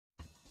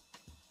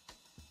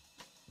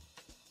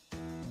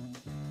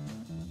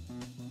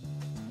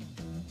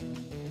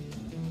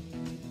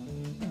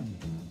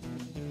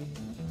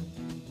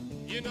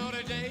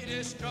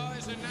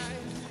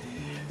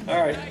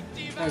Alright,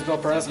 thanks Bill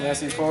Press and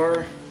SE4.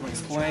 I'm going to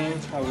explain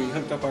how we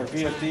hooked up our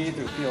VFD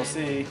through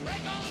PLC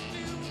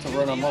to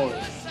run a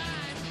motor.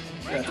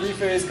 We got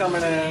 3-phase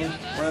coming in,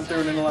 running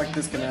through an interlock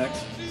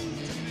disconnect.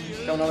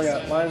 Coming out, we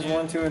got lines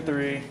 1, 2, and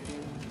 3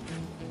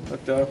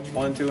 hooked up,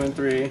 1, 2, and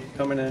 3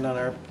 coming in on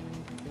our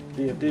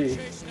VFD.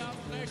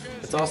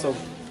 It's also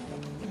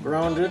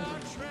grounded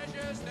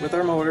with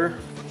our motor.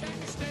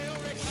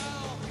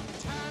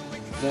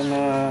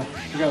 Then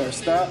we got our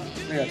stop.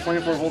 We got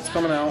 24 volts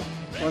coming out.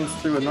 Runs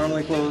through a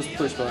normally closed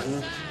push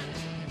button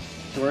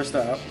to our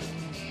stop.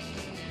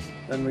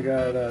 Then we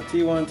got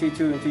T1,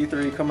 T2, and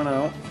T3 coming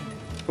out.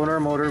 Going to our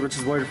motor, which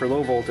is wired for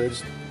low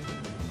voltage.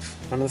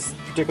 On this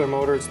particular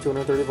motor, it's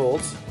 230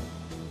 volts.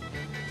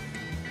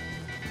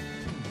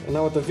 And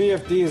now what the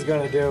VFD is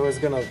going to do is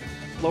going to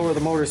lower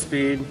the motor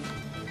speed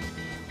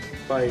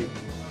by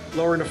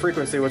lowering the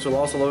frequency, which will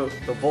also lower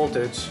the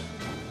voltage,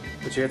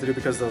 which you have to do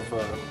because of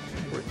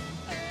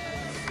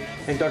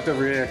inductive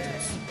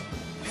reactance.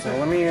 So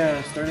let me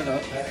start it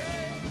up.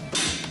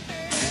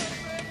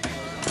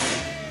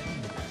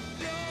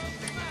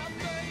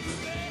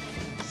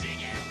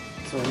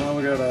 So now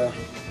we gotta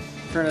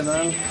turn it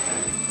on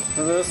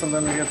for this, and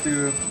then we get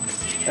to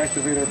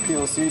activate our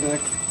PLC to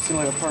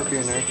simulate a part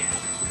being there.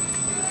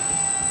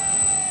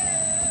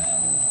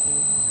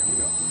 There we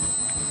go.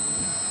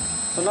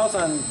 So now it's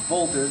on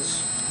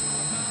voltage.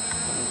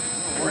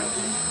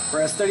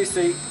 We're at steady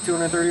state,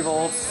 230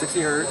 volts,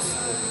 60 hertz.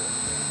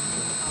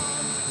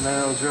 And then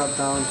it'll drop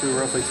down to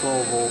roughly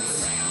 12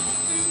 volts.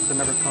 It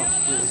never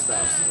completely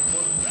stops.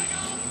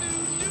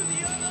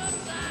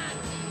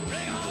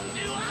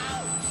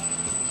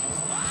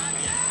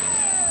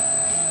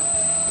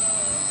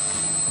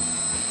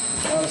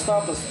 Now to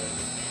stop this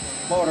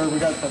motor, we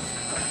got the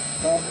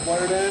stop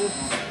wired in,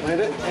 hit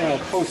it, and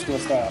it'll post to a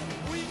stop.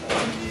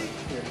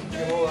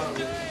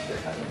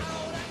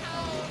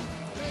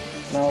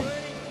 Now,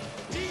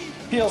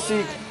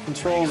 PLC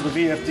controls the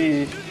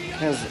VFD. It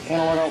has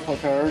analog output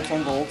power,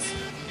 10 volts,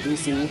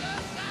 DC,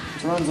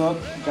 which runs up.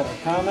 We've got our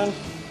common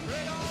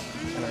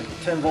and our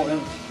 10 volt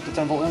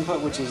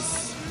input, which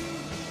is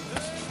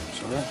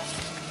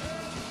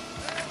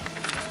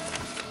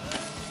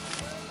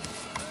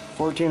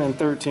 14 and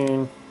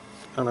 13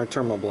 on our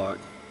terminal block.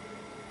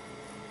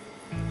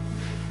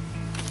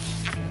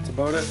 That's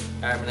about it.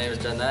 Alright, my name is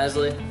John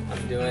Nisley.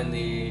 I'm doing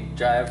the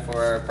drive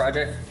for our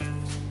project.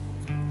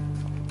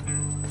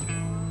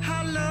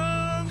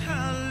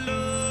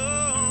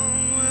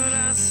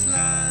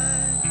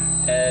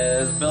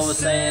 As Bill was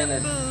saying,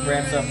 it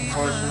ramps up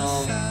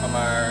proportional from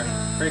our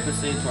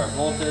frequency to our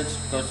voltage,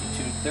 goes to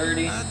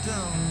 230.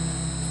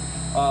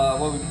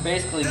 What we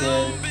basically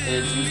did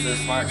is use this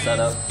smart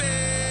setup.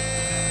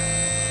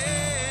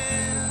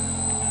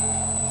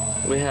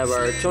 We have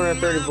our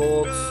 230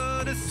 volts,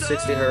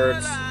 60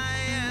 hertz.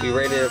 We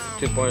rated it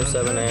for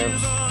 2.7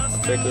 amps.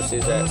 Our frequency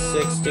is at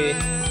 60.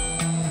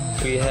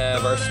 We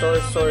have our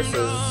storage source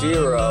is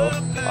 0.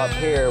 Up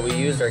here, we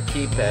used our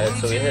keypad,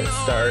 so we hit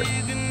start.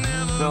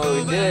 Now what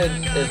we did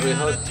is we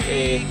hooked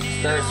a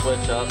start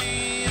switch up,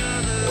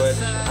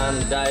 which on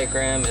the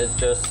diagram is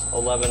just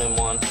 11 and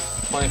 1.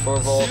 24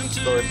 volts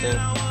sourcing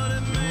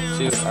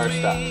to our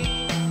stop.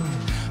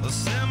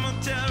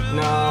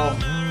 Now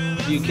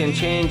you can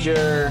change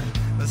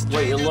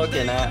what you're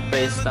looking at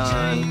based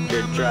on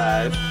your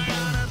drive.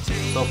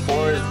 So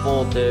 4 is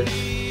voltage,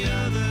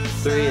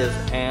 3 is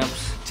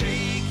amps,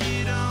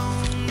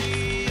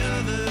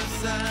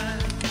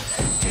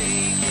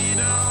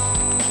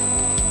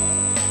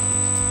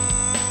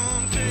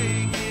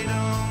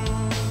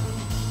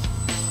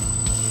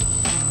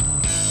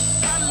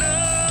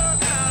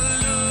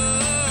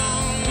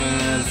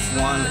 and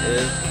 1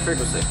 is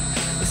frequency.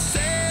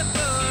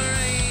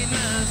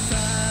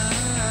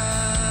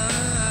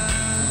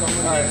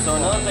 Alright, so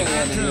another thing we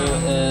had to do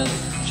is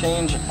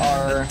change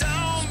our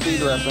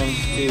speed reference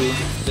to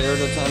 0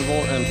 to 10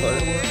 volt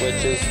input,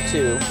 which is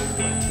 2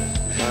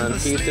 on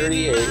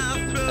P38,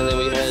 and then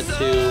we had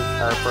to,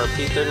 for our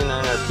P39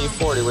 or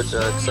P40, which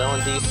are Excel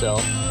and D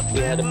cell, we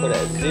had to put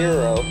at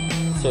 0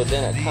 so it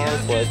didn't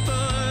conflict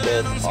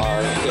with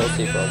our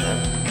PLC program.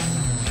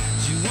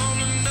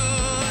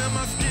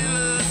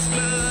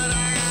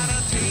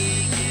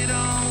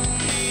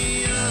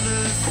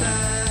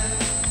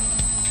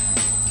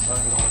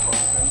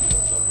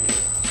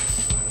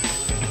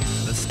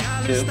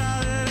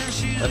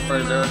 That's for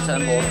 0 to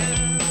 10 volts.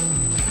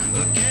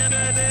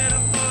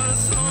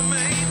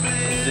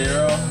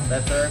 0,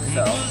 that's our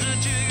Excel.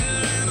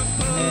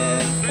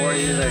 And 40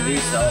 is our D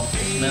cell.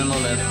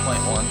 Minimum is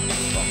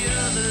 0.1.